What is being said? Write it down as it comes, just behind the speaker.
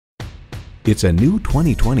It's a new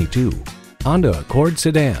 2022 Honda Accord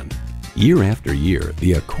sedan. Year after year,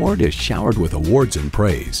 the Accord is showered with awards and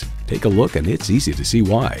praise. Take a look and it's easy to see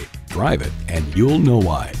why. Drive it and you'll know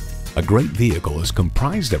why. A great vehicle is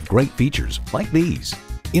comprised of great features like these: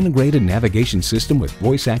 integrated navigation system with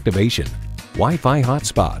voice activation, Wi-Fi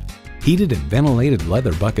hotspot, heated and ventilated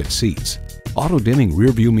leather bucket seats, auto-dimming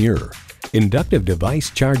rearview mirror, inductive device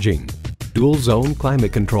charging, dual zone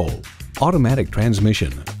climate control, automatic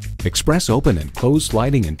transmission, express open and closed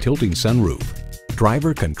sliding and tilting sunroof,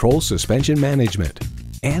 driver control suspension management,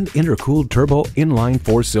 and intercooled turbo inline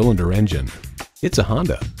 4-cylinder engine. It's a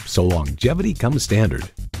Honda, so longevity comes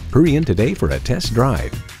standard. Hurry in today for a test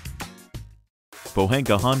drive.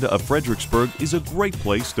 Pohanka Honda of Fredericksburg is a great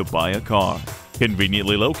place to buy a car.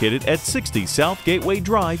 Conveniently located at 60 South Gateway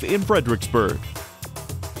Drive in Fredericksburg.